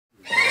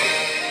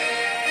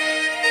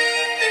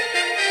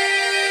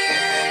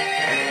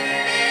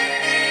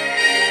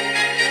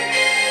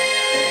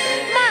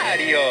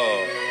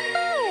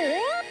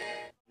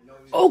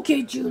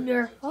Okay,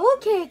 Junior.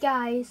 Okay,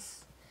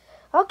 guys.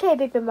 Okay,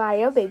 Baby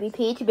Mario, Baby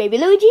Peach, Baby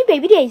Luigi,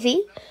 Baby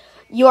Daisy.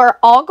 You are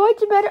all going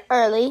to bed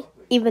early,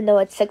 even though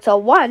it's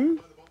 6:01.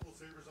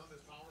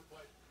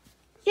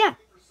 Yeah,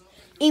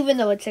 even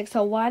though it's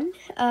 6:01.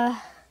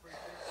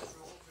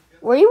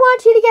 We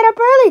want you to get up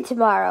early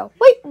tomorrow.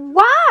 Wait,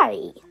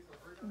 why?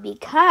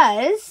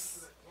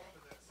 Because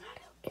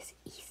it's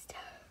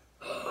Easter.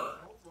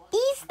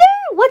 Easter?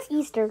 What's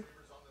Easter?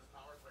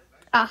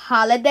 A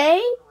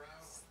holiday?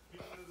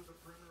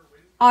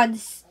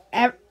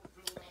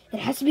 It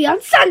has to be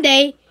on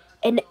Sunday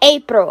in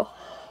April.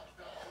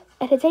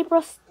 And it's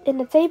April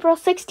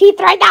 16th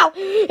right now.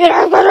 And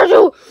I'm gonna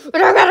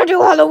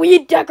do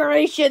Halloween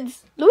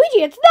decorations.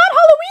 Luigi, it's not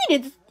Halloween,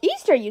 it's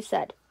Easter, you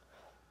said.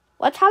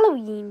 What's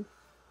Halloween?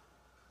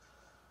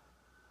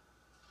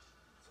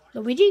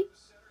 Luigi,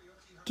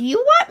 do you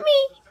want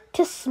me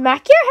to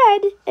smack your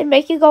head and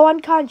make you go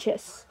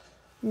unconscious?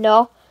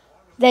 No?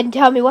 Then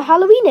tell me what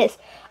Halloween is.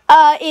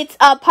 It's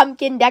a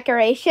pumpkin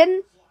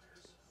decoration.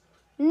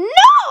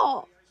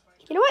 No!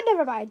 You know what?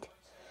 Never mind.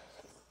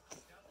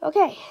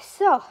 Okay,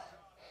 so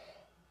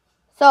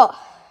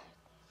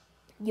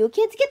you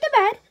kids get to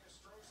bed.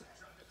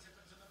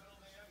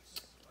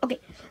 Okay.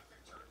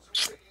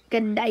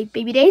 Good night,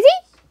 Baby Daisy.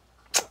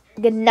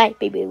 Good night,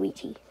 Baby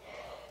Luigi.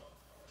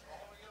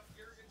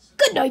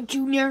 Good night,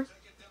 Junior.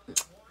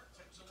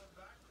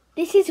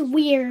 This is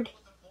weird.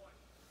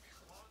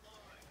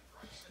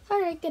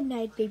 All right, good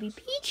night, Baby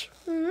Peach.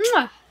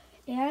 Mwah.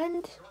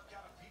 And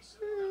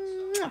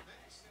mwah.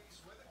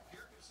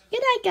 Good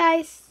night,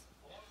 guys.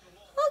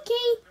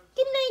 Okay.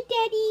 Good night,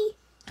 Daddy.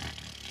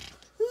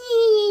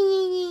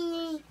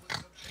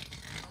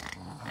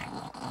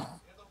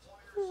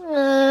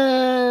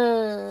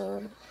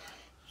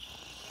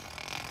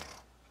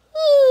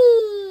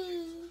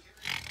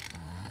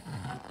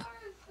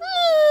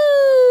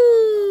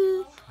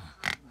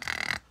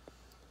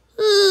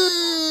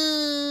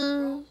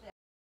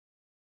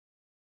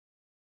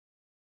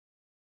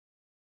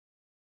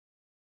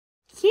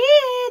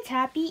 Kids,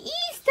 happy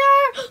Easter!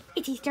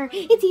 It's Easter!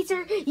 It's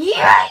Easter!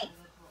 Yay!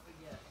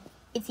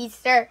 It's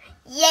Easter!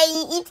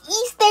 Yay! It's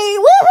Easter!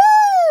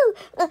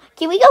 Woohoo!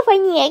 Can we go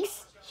find the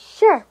eggs?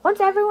 Sure. Once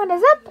everyone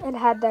is up and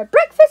had their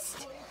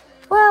breakfast.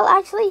 Well,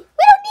 actually,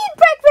 we don't need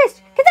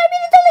breakfast because I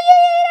mean it's only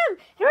 8 a.m.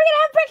 and we're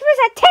gonna have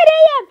breakfast at 10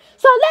 a.m.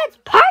 So let's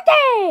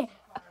party!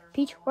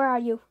 Peach, where are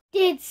you?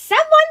 Did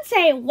someone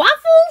say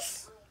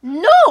waffles?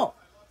 No.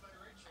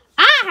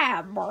 I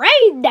have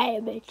brain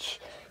damage.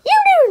 You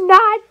do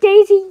not,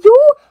 Daisy.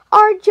 You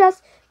are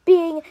just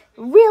being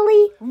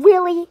really,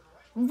 really,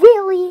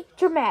 really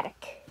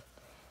dramatic.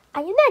 I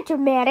am not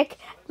dramatic.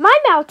 My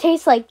mouth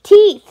tastes like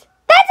teeth.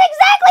 That's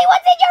exactly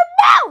what's in your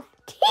mouth!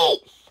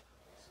 Teeth!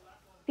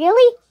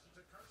 Really?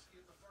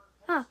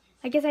 Huh.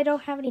 I guess I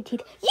don't have any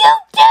teeth. You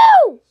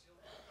do!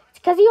 It's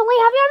because you only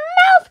have your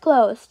mouth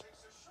closed.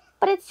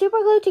 But it's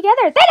super glued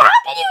together. Then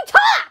how can you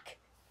talk?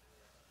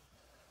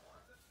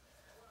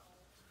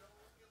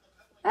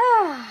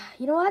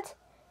 You know what?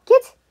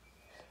 Kids,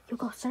 you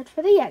go search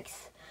for the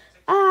eggs.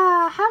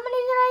 How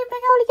many did I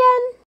pick out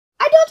again?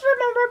 I don't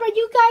remember, but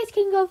you guys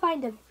can go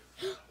find them.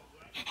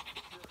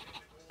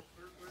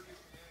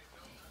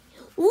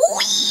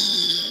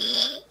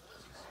 Yay,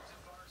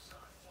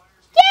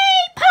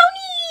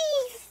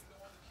 ponies!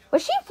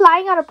 Was she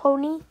flying on a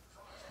pony?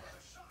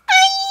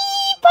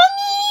 Aye,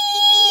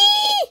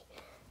 pony!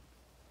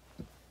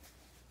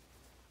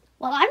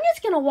 Well, I'm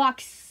just gonna walk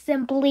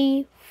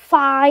simply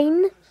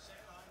fine.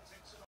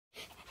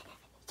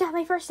 Got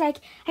my first egg.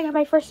 I got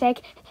my first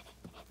egg.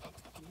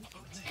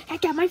 I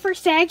got my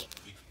first egg.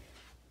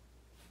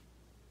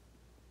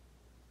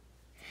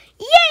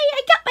 Yay!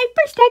 I got my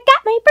first egg.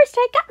 Got my first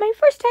egg. Got my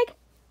first egg.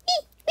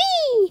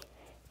 Wee!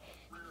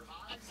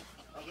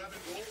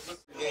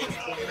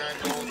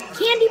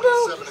 Candy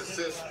bowl.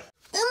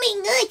 Oh my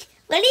god!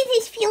 What is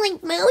this feeling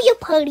Mario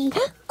Party?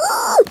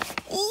 Oh!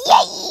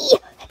 Yay!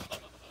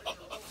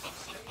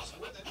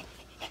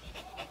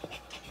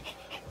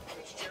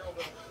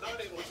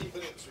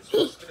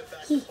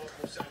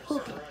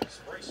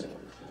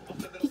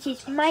 This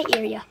is my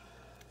area.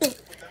 Ooh,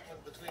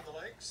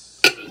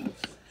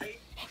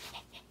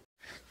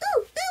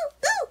 ooh,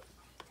 ooh!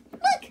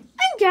 Look,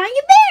 I'm drawing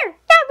a bear.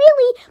 Not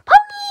really,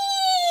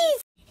 ponies.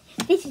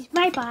 This is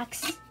my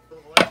box.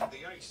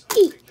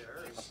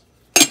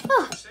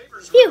 Oh,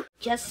 phew.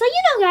 Just so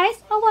you know,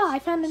 guys. Oh wow, I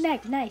found an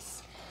egg.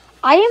 Nice.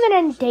 I am an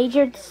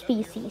endangered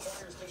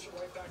species.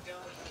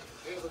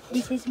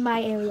 This is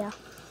my area.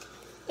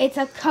 It's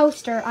a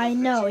coaster, I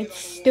know, it's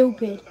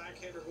stupid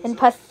and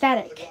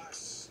pathetic.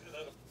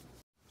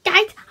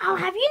 Guys, I'll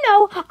have you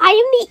know, I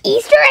am the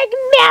Easter egg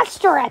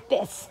master at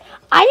this.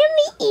 I am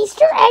the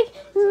Easter egg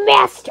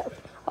master,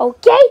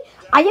 okay?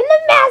 I am the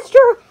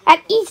master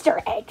at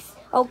Easter eggs,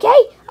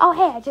 okay? Oh,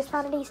 hey, I just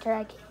found an Easter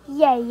egg.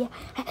 Yay.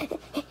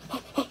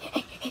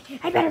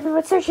 I bet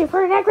everyone's searching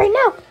for an egg right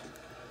now.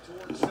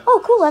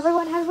 Oh, cool,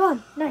 everyone has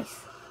one.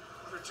 Nice.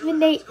 Even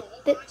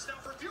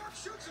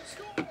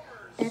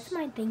that's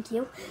mine, thank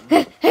you.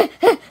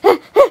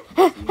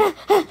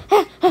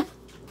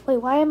 What Wait,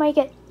 why am I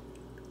getting...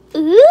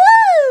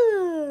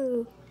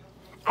 Ooh!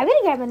 I'm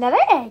gonna grab another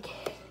egg.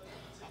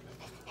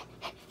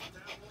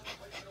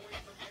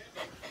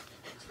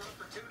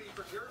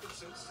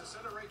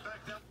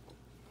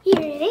 Here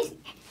it is.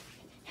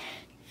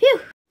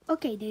 Phew.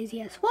 Okay, Daisy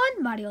has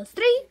 1, Mario has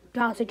 3,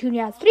 Bowser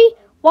Jr. has 3,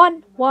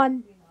 1,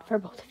 1 for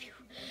both of you.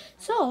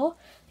 So,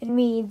 it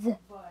means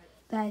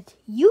that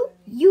you,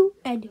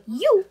 and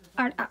you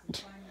are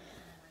out.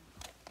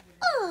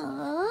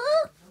 Aww.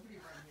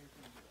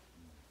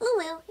 Oh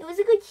well, it was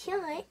a good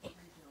shot.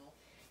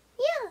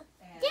 Yeah,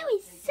 that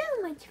was so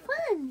much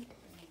fun.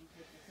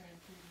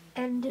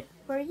 And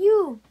for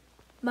you,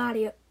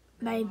 Mario,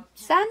 my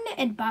son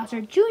and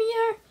Bowser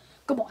Jr.,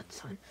 come on,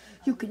 son.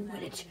 You can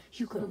win it.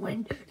 You can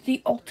win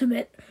the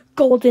ultimate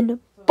golden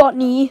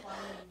bunny.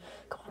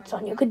 Come on,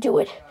 son. You can do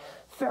it.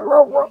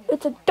 Ferrero,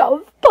 it's a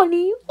dove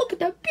bunny. Look at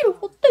that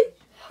beautiful thing.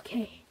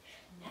 Okay.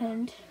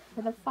 And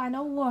for the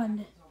final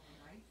one,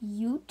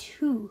 you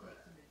two.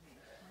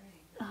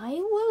 I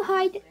will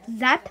hide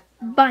that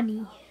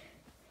bunny.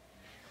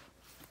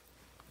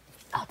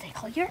 I'll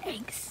take all your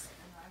eggs.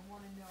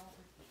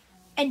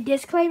 And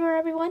disclaimer,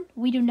 everyone,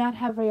 we do not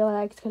have real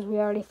eggs because we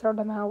already throw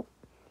them out.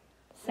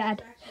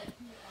 Sad.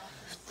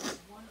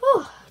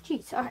 Oh,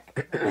 jeez. All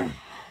right.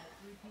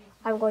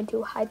 I'm going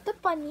to hide the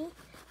bunny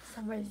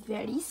somewhere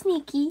very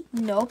sneaky.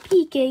 No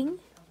peeking.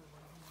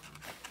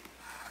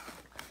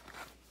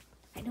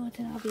 I know it's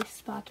an obvious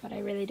spot, but I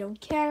really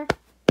don't care.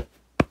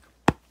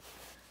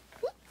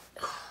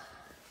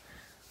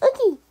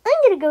 Okay,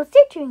 I'm going to go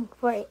searching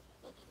for it.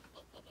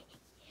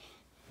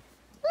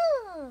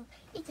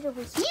 Is it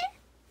over here?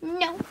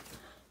 No.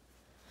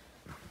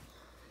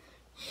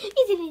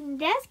 Is it in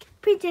the desk?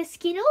 Princess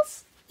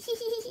Skittles?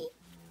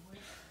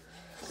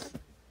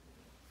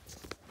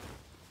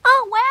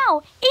 Oh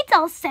wow, it's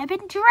all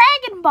 7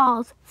 Dragon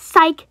Balls.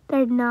 Psych,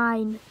 they're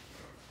 9.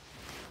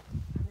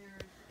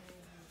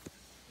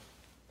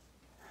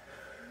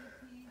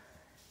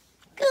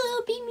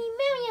 Go, beat me,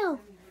 Mario.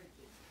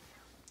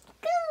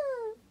 Go,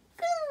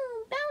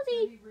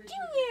 Bowser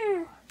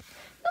Jr.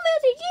 Go,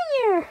 Bowser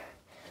Jr.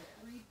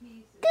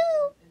 Go,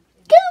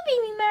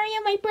 beat me, Mario,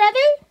 my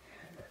brother.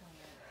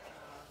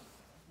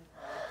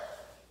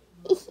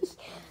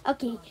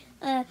 Okay,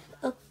 yeah.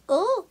 What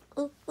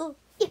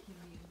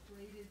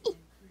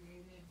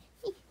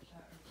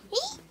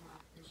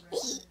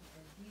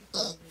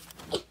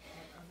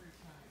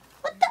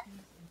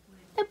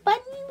the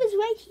bunny was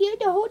right here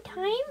the whole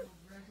time?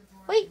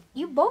 Wait,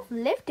 you both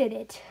lifted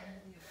it.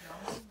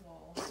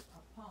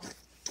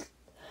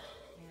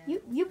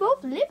 You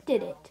both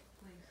lifted it.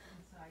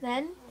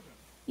 Then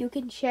you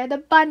can share the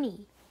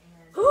bunny.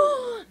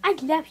 I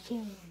love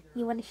sharing.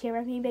 You want to share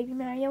with me, baby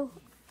Mario?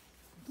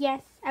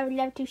 Yes, I would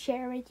love to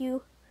share with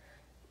you.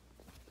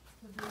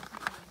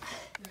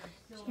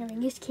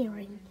 Sharing is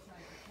caring.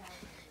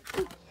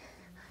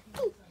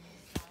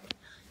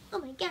 Oh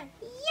my god,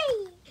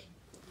 yay!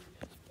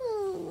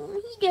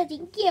 Oh, he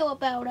doesn't care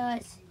about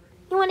us.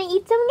 You want to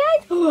eat some,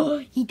 guys? Oh,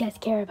 he does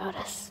care about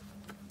us.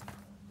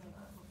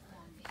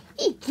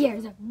 He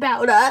cares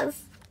about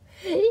us.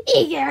 He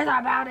cares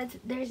about us.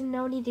 There's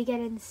no need to get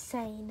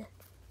insane.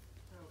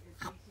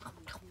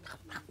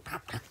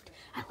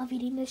 I love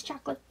eating this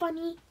chocolate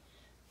bunny.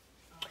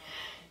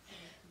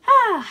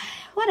 Ah,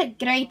 what a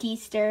great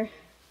Easter.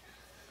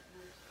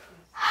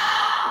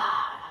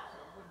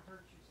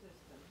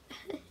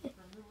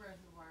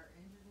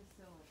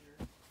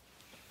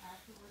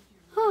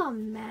 Oh,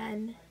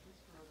 man.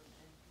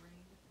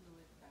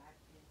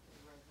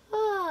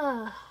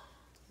 Ah,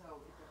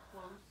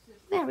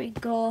 there we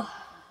go.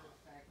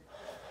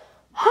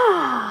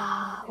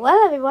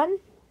 Well, everyone,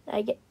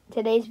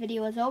 today's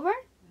video is over.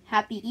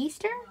 Happy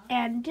Easter,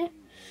 and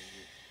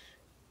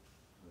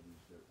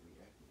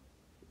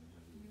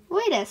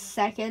wait a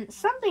second,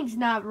 something's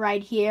not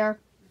right here.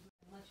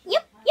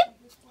 Yep.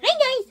 Hi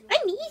guys,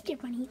 I'm the Easter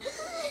Bunny.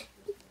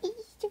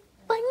 Easter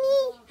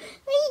Bunny.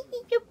 Hi,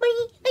 Easter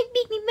Bunny. I'm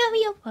Baby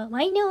Mario. Well,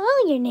 I know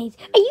all your names.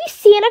 Are you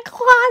Santa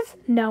Claus?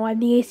 No, I'm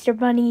the Easter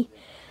Bunny.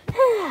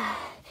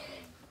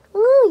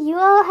 Ooh, you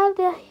all have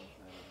the...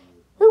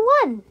 Who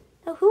won?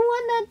 Who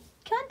won the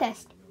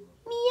contest?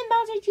 Me and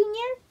Bowser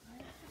Jr.?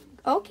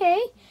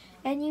 Okay.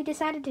 And you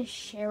decided to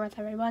share with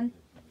everyone.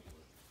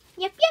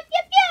 Yep.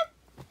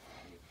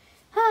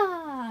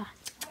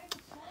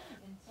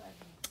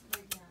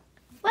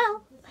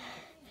 Well,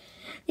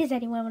 does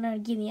anyone want to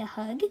give me a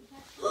hug?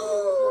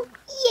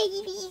 Yay,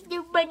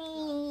 Easter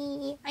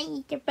Bunny! Hi,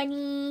 Easter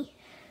Bunny.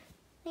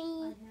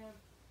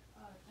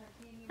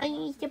 Hi,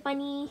 Easter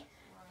Bunny.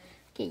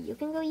 Okay, you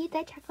can go eat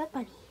that chocolate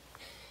bunny.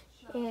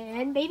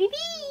 And Baby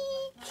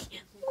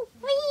Peach! Oh,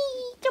 hi,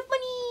 Easter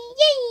Bunny!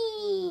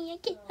 Yay! I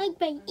get hugged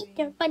by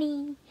Easter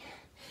Bunny.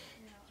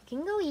 You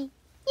can go eat.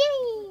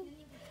 Yay!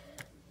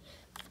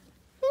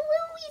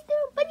 Hello,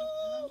 Easter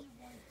Bunny!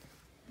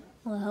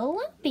 Well, hello,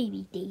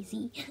 Baby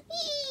Daisy.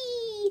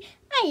 Yee!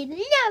 I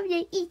love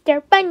the Easter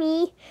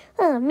Bunny.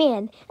 Oh,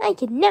 man, I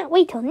cannot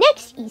wait till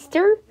next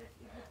Easter.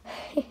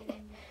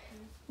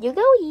 You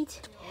go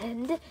eat.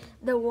 And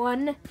the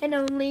one and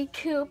only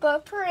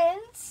Koopa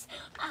Prince.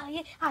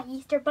 Hi,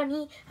 Easter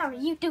Bunny. How are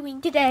you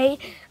doing today?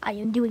 I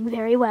am doing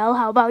very well.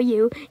 How about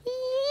you? Yay!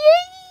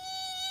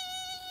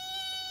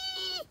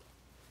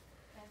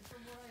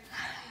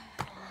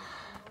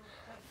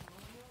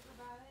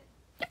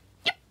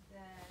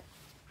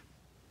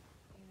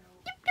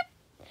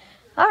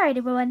 Alright,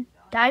 everyone.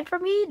 Time for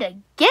me to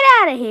get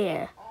out of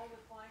here.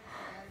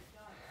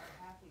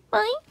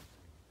 Boing,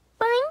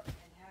 boing,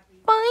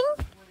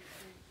 boing.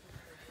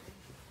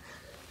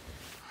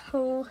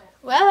 Oh,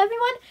 well,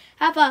 everyone,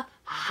 have a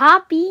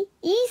happy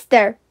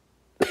Easter.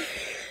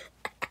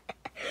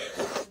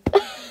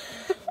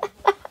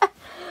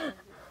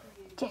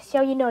 Just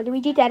so you know,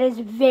 Luigi, that is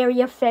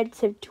very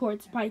offensive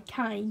towards my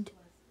kind.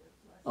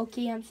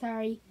 Okay, I'm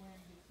sorry.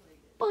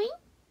 Boing,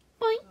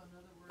 boing,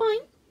 boing.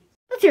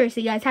 But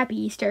seriously, guys, happy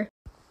Easter.